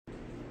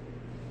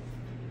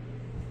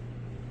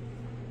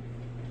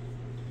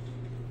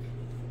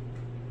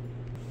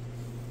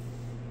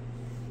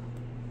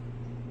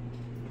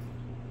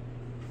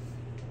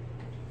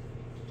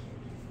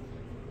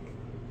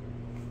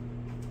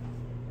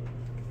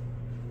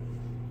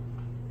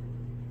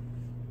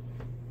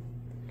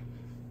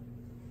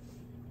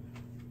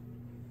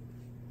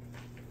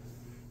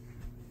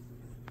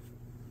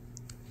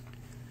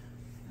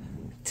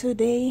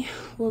Today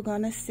we're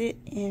gonna sit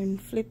and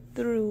flip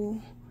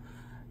through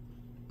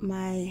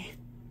my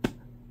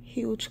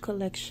huge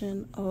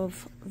collection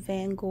of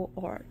Van Gogh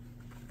art.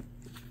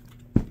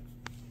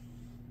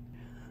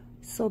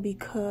 So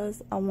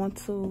because I want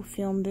to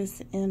film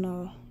this in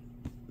a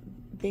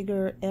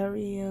bigger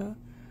area,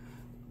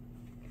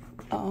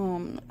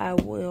 I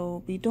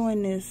will be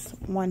doing this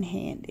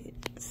one-handed.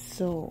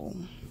 So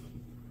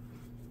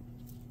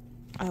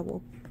I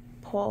will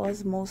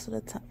pause most of the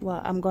time.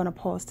 Well, I'm gonna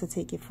pause to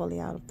take it fully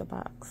out of the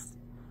box.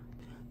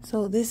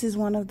 So this is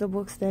one of the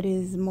books that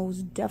is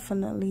most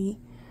definitely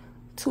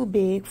too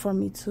big for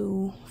me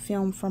to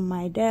film from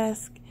my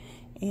desk,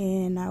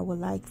 and I would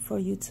like for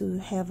you to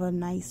have a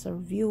nicer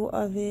view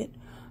of it.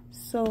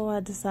 So I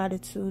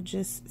decided to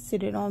just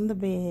sit it on the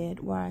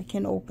bed where I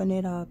can open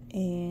it up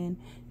and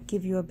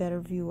give you a better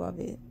view of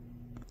it.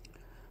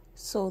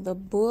 So the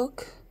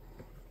book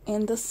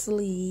and the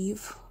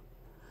sleeve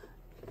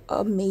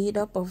are made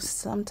up of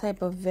some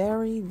type of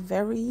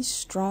very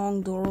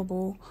strong,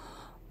 durable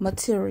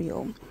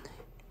material.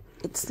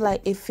 It's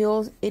like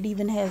it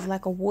even has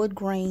like a wood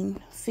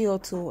grain feel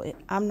to it.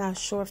 I'm not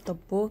sure if the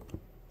book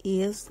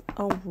is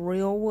a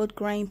real wood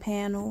grain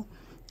panel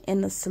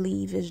and the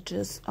sleeve is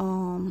just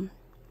a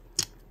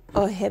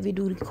heavy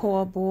duty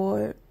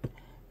cardboard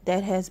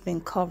that has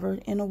been covered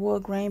in a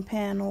wood grain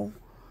panel.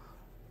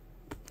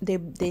 They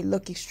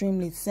look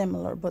extremely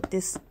similar, but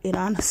it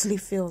honestly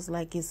feels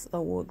like it's a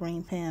wood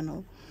grain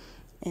panel.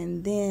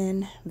 And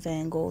then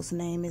Van Gogh's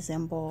name is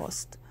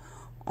embossed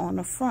on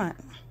the front.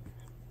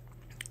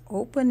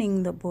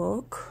 Opening the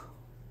book,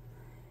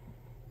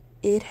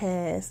 it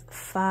has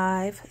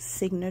 5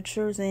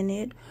 signatures in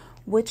it,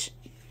 which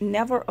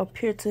never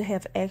appear to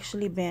have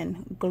actually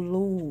been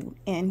glued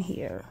in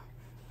here.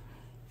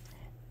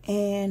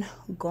 And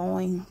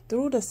going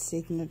through the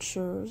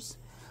signatures,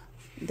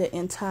 the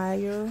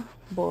entire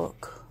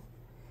book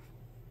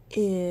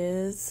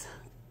is,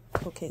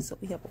 okay, so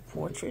we have a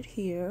portrait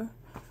here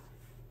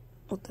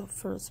with the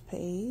first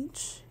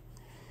page.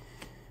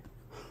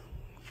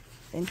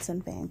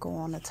 Vincent Van Gogh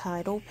on the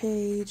title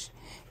page,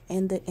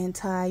 and the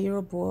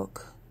entire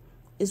book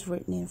is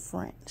written in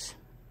French.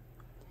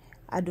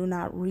 I do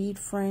not read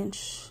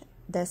French.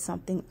 That's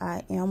something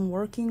I am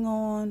working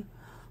on,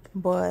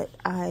 but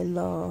I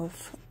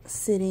love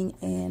sitting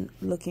and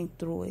looking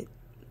through it.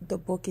 The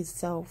book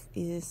itself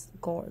is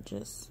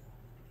gorgeous.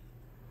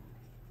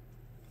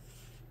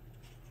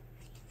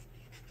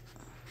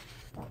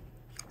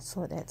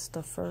 So that's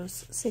the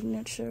first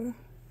signature.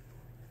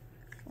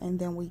 And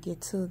then we get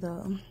to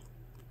the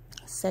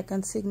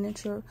second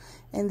signature,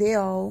 and they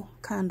all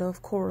kind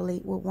of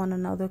correlate with one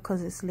another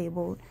because it's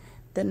labeled.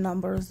 The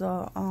numbers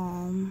are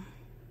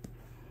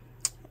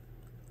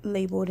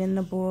labeled in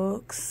the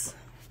books.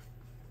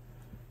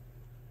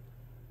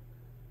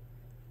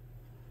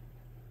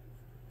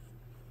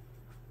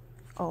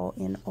 All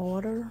in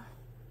order.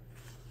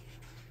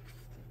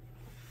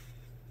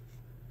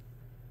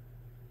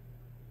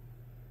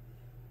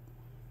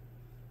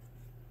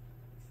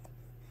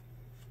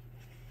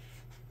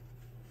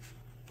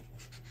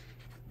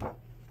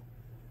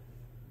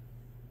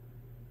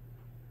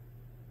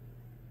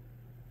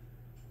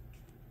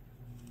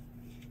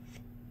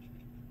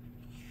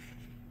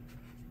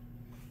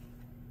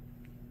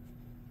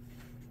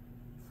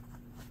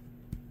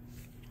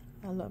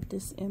 I love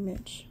this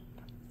image.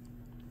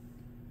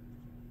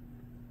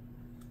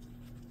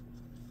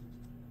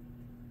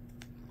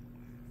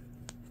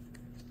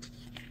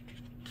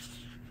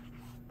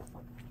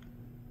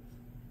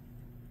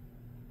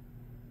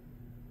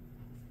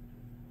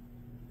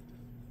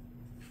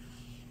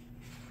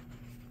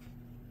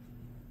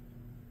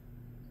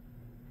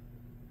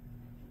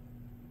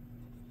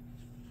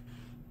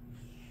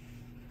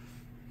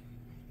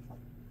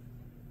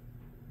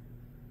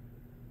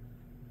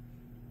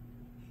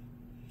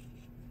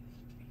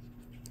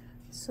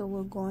 So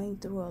we're going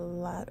through a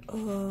lot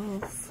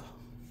of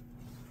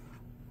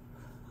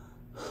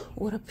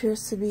what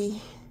appears to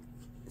be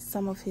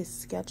some of his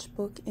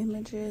sketchbook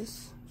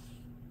images.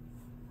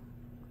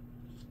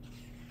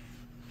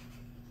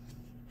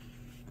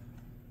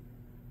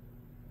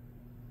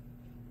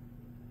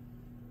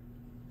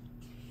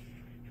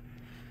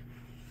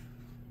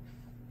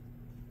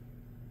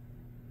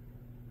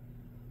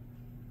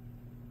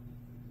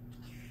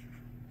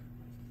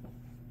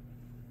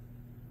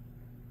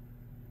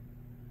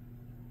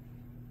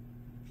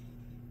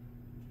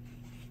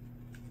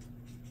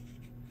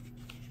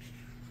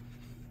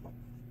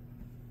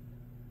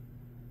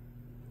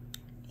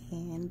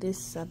 And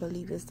this, I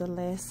believe, is the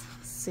last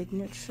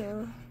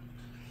signature.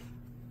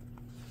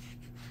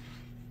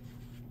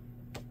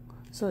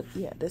 So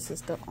yeah, this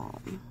is the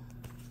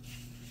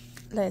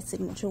last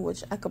signature,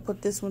 which I could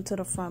put this one to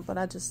the front, but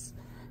I just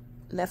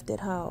left it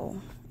how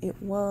it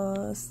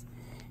was,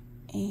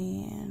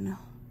 and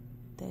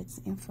that's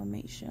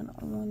information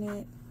on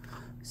it.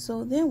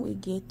 So then we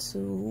get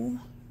to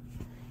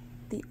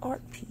the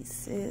art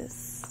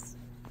pieces.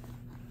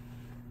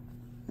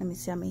 Let me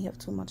see, I may have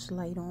too much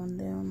light on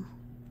them.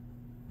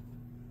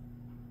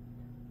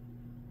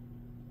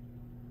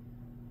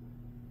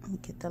 me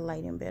get the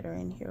lighting better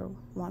in here.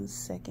 1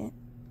 second.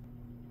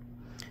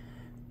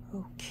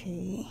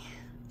 Okay.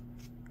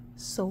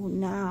 So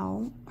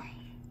now,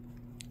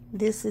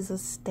 this is a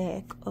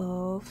stack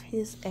of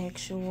his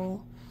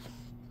actual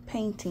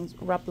paintings,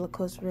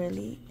 replicas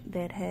really,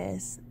 that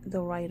has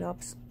the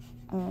write-ups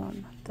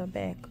on the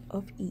back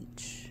of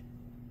each.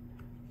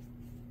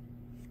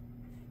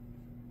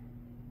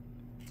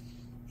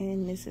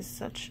 And this is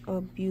such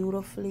a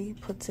beautifully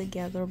put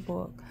together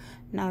book.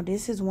 Now,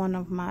 this is one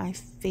of my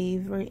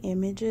favorite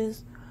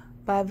images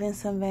by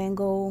Vincent van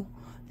Gogh.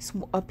 It's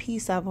a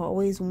piece I've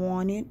always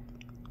wanted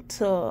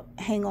to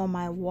hang on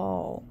my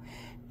wall.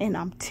 And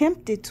I'm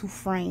tempted to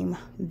frame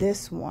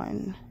this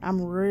one.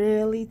 I'm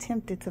really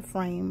tempted to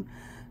frame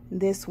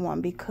this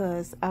one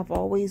because I've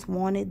always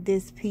wanted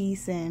this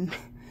piece. And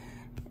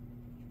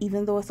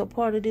even though it's a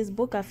part of this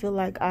book, I feel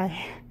like I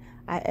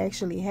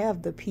actually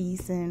have the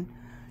piece. And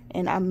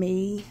I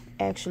may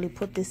actually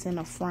put this in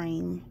a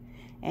frame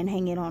and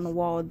hang it on the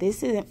wall.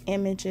 This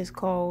image is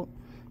called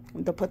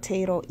The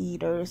Potato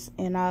Eaters.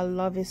 And I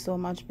love it so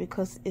much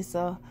because it's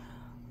a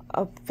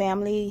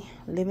family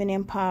living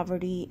in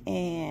poverty.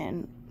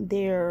 And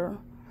they're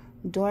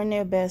doing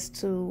their best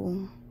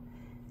to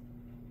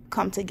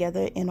come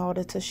together in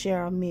order to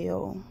share a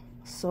meal.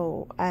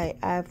 So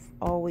I've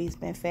always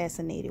been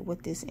fascinated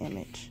with this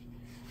image.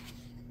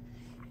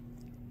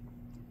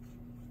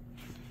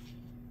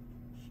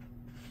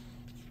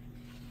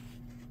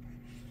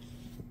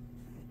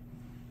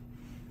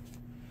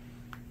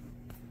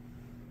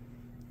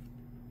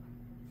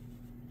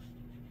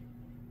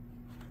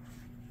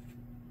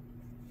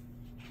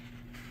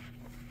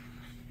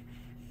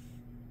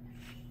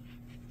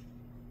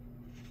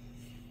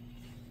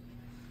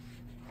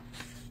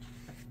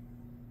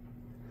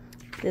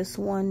 This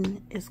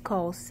one is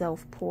called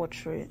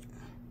Self-Portrait.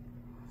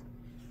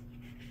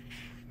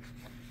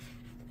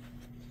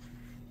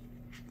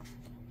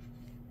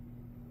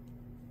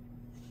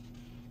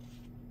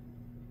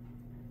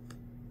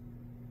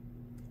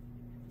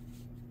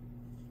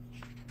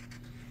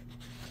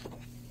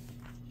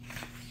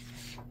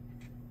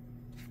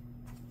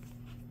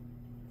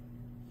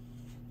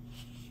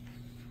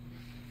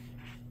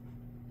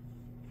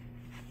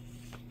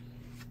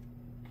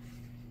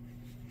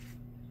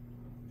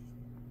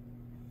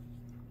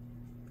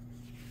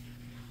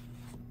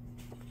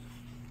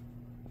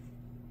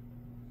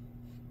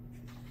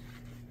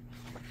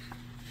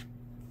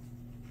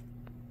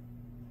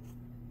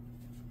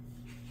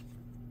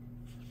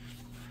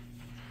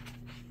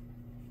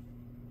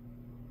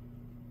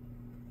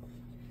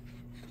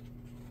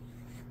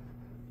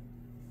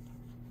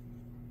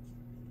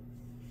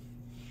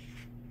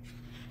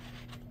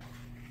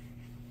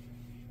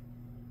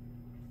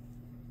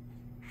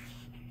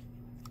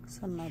 It's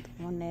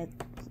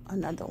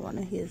another one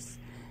of his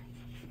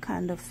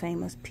kind of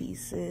famous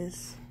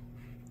pieces.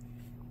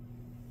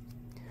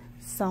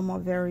 Some are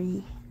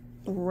very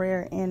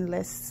rare and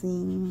less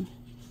seen.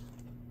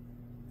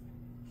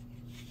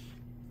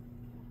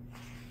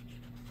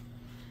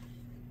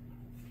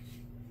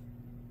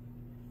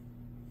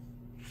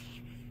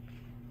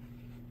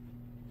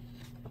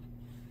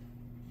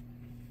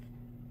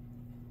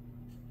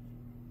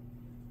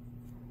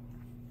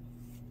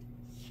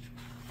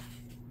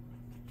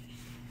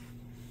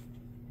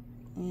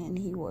 And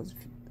he was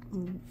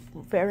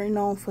very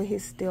known for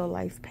his still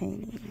life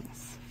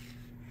paintings.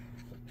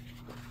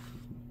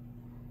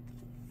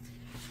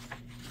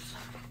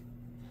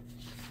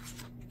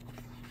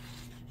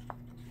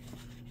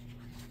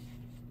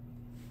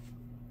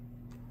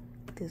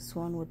 This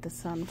one with the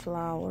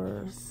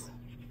sunflowers.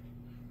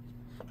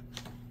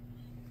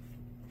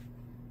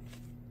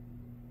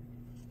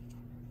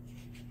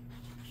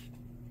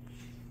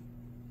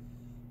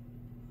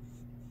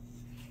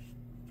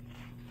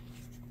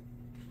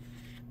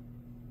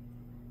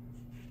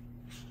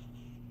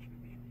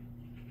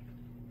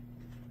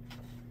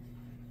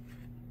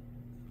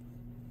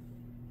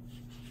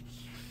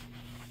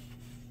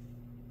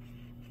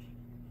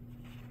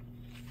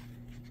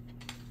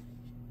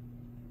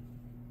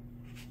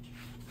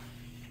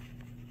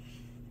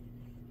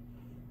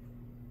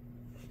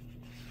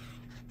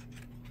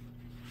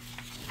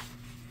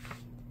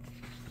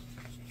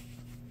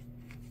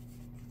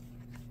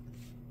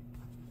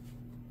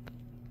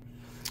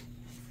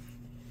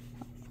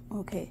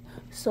 Okay,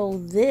 so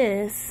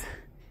this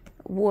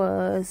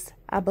was,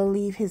 I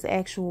believe, his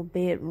actual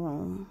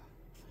bedroom.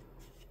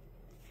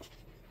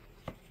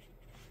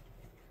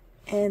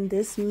 And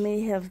this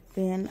may have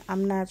been,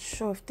 I'm not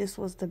sure if this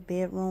was the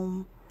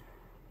bedroom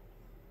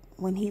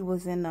when he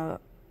was in a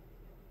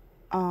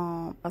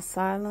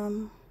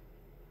asylum,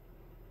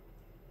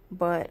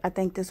 but I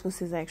think this was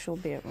his actual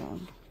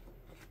bedroom.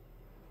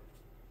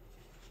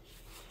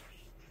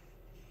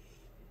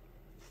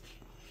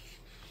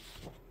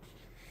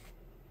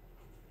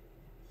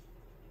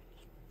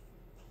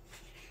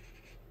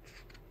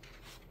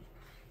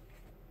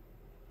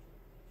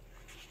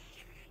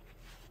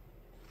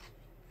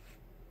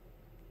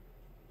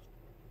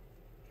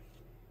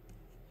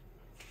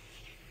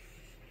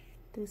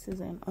 This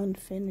is an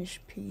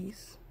unfinished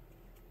piece.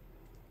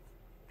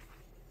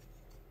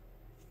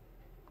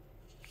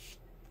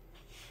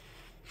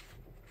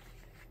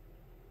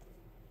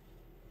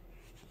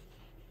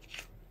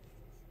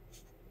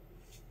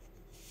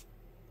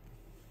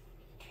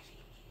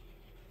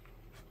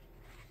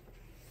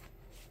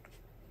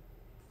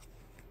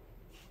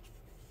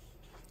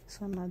 It's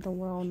another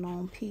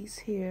well-known piece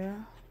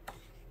here.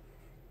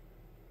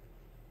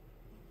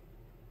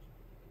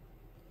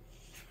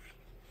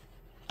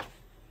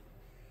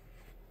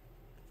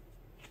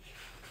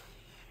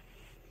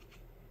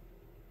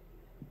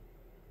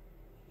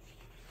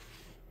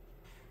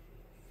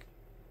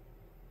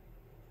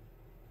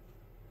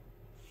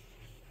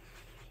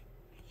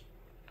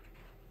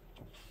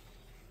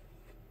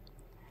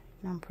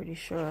 I'm pretty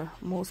sure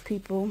most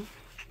people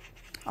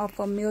are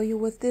familiar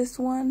with this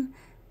one.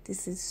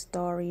 This is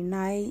Starry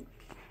Night.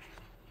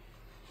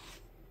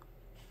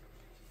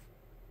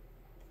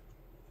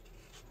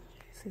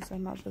 This is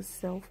another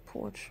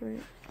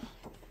self-portrait.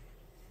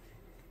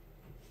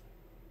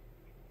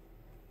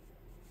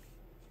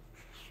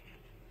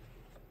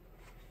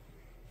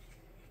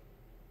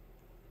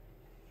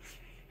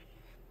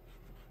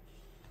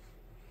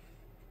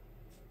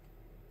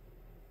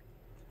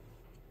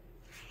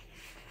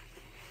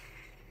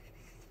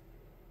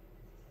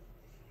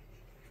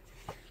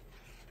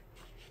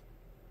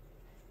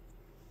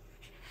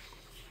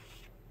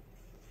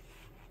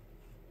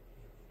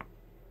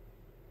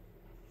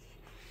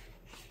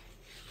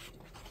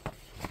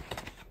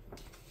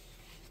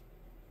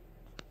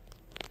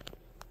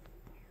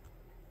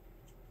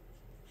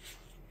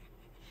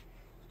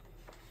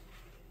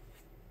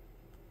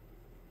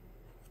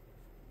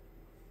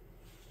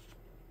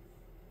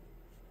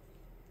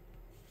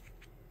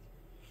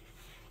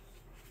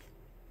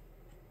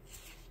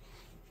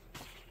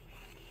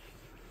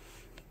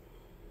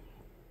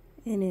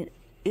 And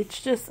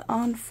it's just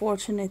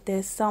unfortunate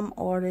that some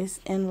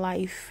artists in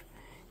life,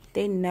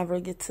 they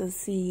never get to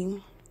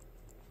see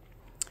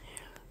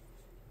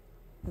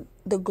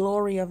the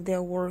glory of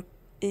their work.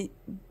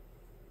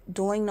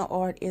 Doing the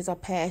art is a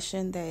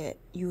passion that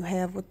you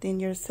have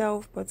within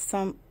yourself, but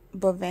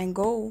Van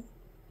Gogh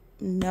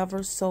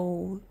never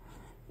sold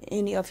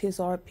any of his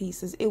art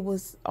pieces. It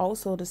was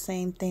also the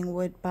same thing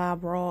with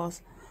Bob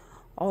Ross.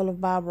 All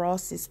of Bob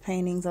Ross's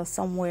paintings are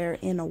somewhere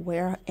in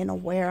a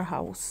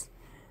warehouse.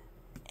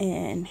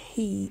 And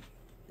he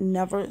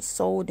never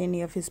sold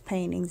any of his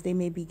paintings. They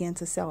may begin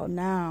to sell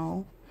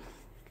now,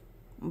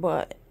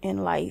 but in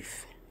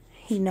life,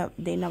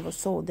 they never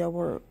sold their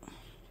work.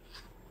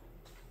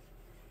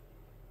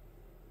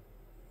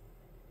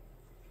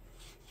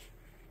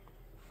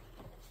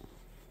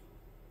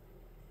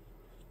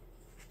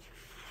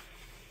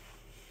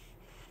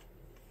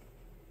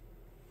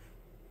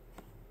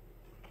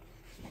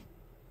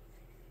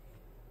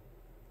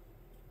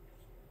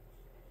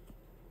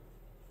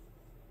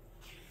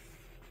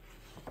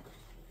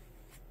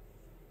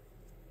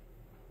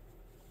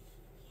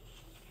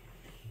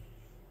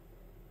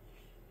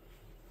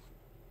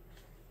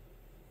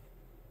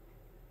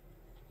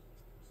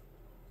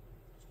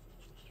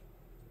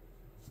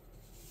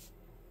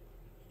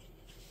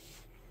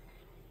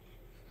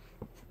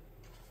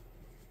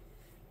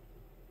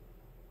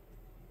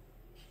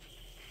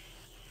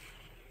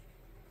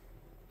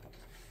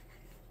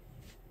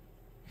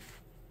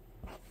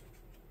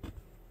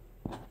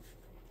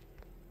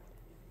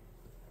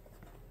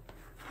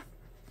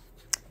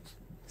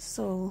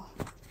 So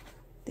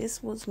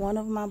this was one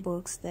of my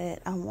books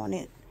that I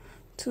wanted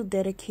to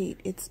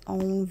dedicate its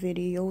own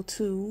video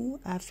to.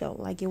 I felt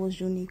like it was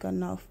unique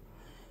enough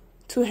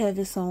to have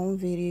its own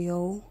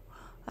video.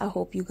 I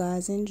hope you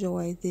guys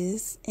enjoyed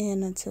this,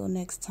 and until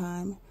next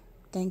time,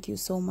 thank you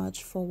so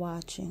much for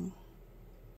watching.